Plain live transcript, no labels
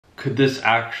Could this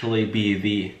actually be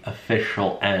the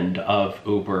official end of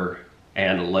Uber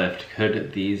and Lyft?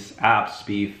 Could these apps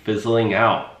be fizzling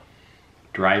out?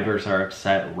 Drivers are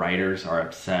upset, riders are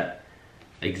upset,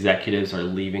 executives are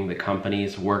leaving the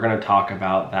companies. We're gonna talk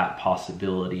about that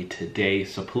possibility today.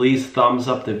 So please thumbs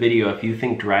up the video if you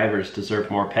think drivers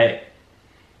deserve more pay. I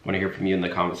wanna hear from you in the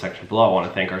comment section below. I wanna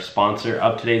thank our sponsor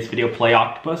of today's video, Play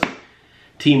Octopus,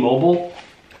 T-Mobile.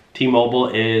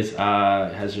 T-Mobile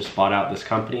has just bought out this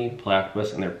company, Play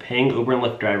Octopus, and they're paying Uber and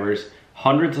Lyft drivers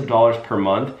hundreds of dollars per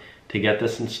month to get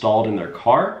this installed in their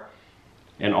car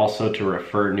and also to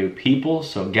refer new people.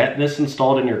 So get this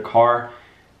installed in your car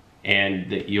and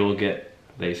that you'll get,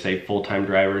 they say full-time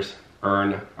drivers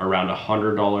earn around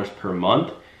 $100 per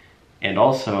month. And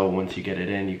also once you get it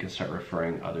in, you can start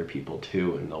referring other people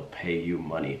too, and they'll pay you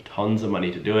money, tons of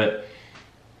money to do it.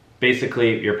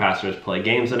 Basically, your passengers play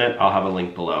games in it. I'll have a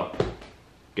link below.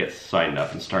 Get signed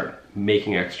up and start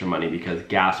making extra money because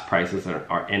gas prices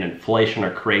and inflation are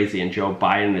crazy, and Joe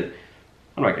Biden is,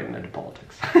 I'm not getting into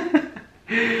politics.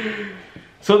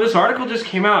 So this article just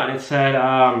came out and it said,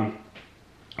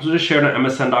 it was just shared on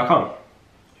MSN.com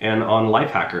and on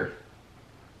Lifehacker.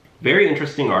 Very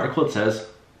interesting article. It says,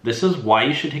 this is why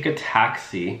you should take a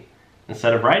taxi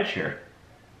instead of rideshare.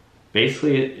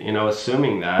 Basically, you know,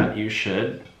 assuming that you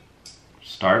should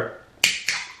start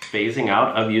phasing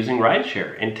out of using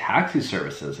rideshare and taxi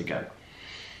services again.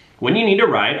 When you need a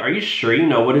ride, are you sure you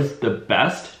know what is the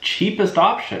best, cheapest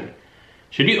option?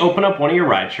 Should you open up one of your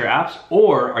rideshare apps,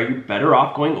 or are you better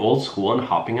off going old school and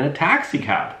hopping in a taxi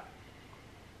cab?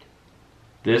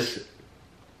 This,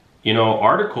 you know,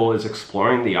 article is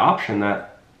exploring the option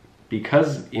that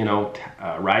because, you know,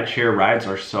 rideshare rides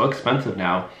are so expensive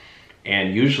now,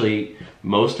 and usually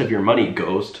most of your money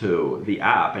goes to the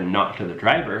app and not to the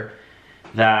driver,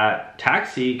 that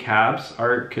taxi cabs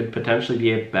could potentially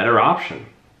be a better option.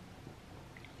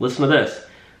 Listen to this.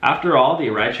 After all, the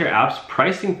rideshare app's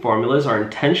pricing formulas are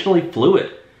intentionally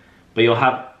fluid, but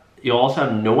you'll also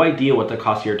have no idea what the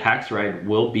cost of your taxi ride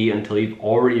will be until you've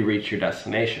already reached your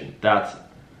destination. That's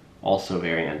also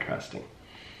very interesting.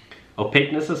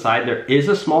 Opaqueness aside, there is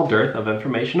a small dearth of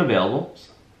information available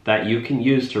that you can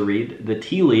use to read the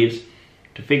tea leaves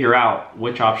to figure out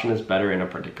which option is better in a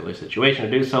particular situation.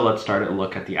 To do so, let's start and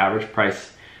look at the average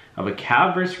price of a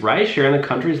cab versus rideshare in the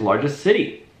country's largest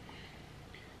city.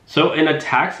 So in a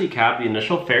taxi cab, the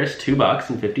initial fare is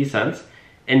 $2.50,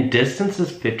 and distance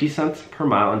is 50 cents per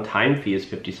mile, and time fee is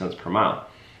 50 cents per mile.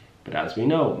 But as we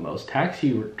know, most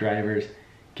taxi drivers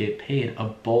get paid a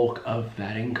bulk of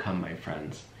that income, my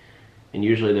friends. And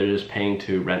usually they're just paying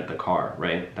to rent the car,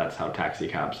 right? That's how taxi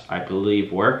cabs, I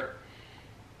believe, work.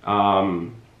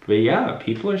 But yeah,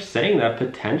 people are saying that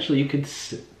potentially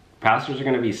passengers are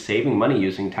gonna be saving money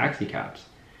using taxi cabs.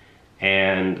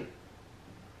 And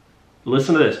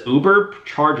listen to this, Uber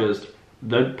charges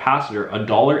the passenger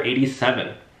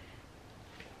 $1.87.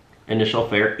 Initial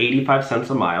fare, 85 cents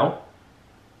a mile.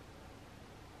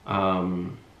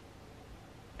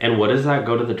 And what does that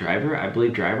go to the driver? I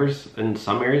believe drivers in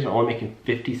some areas are only making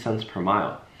 50 cents per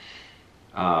mile.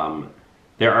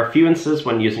 There are a few instances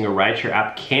when using a rideshare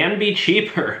app can be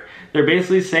cheaper. They're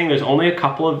basically saying there's only a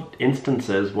couple of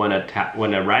instances when a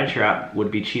rideshare app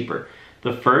would be cheaper.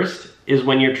 The first is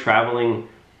when you're traveling,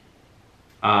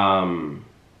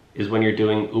 is when you're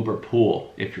doing Uber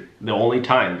Pool. The only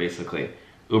time, basically,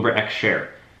 Uber X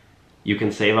Share. You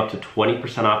can save up to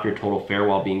 20% off your total fare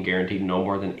while being guaranteed no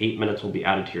more than 8 minutes will be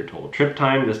added to your total trip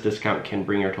time. This discount can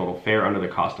bring your total fare under the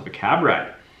cost of a cab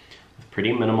ride. With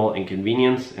pretty minimal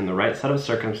inconvenience, in the right set of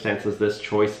circumstances, this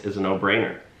choice is a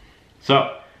no-brainer.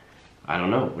 So, I don't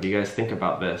know, what do you guys think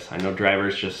about this? I know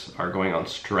drivers just are going on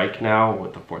strike now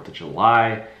with the 4th of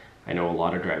July. I know a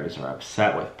lot of drivers are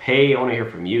upset with pay. I want to hear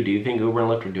from you. Do you think Uber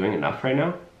and Lyft are doing enough right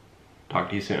now? Talk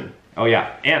to you soon. Oh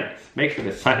yeah, and make sure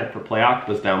to sign up for Play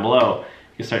Octopus down below.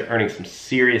 You can start earning some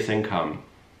serious income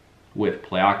with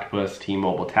Play Octopus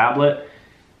T-Mobile tablet.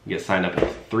 You get signed up in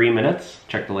 3 minutes.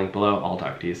 Check the link below. I'll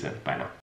talk to you soon. Bye now.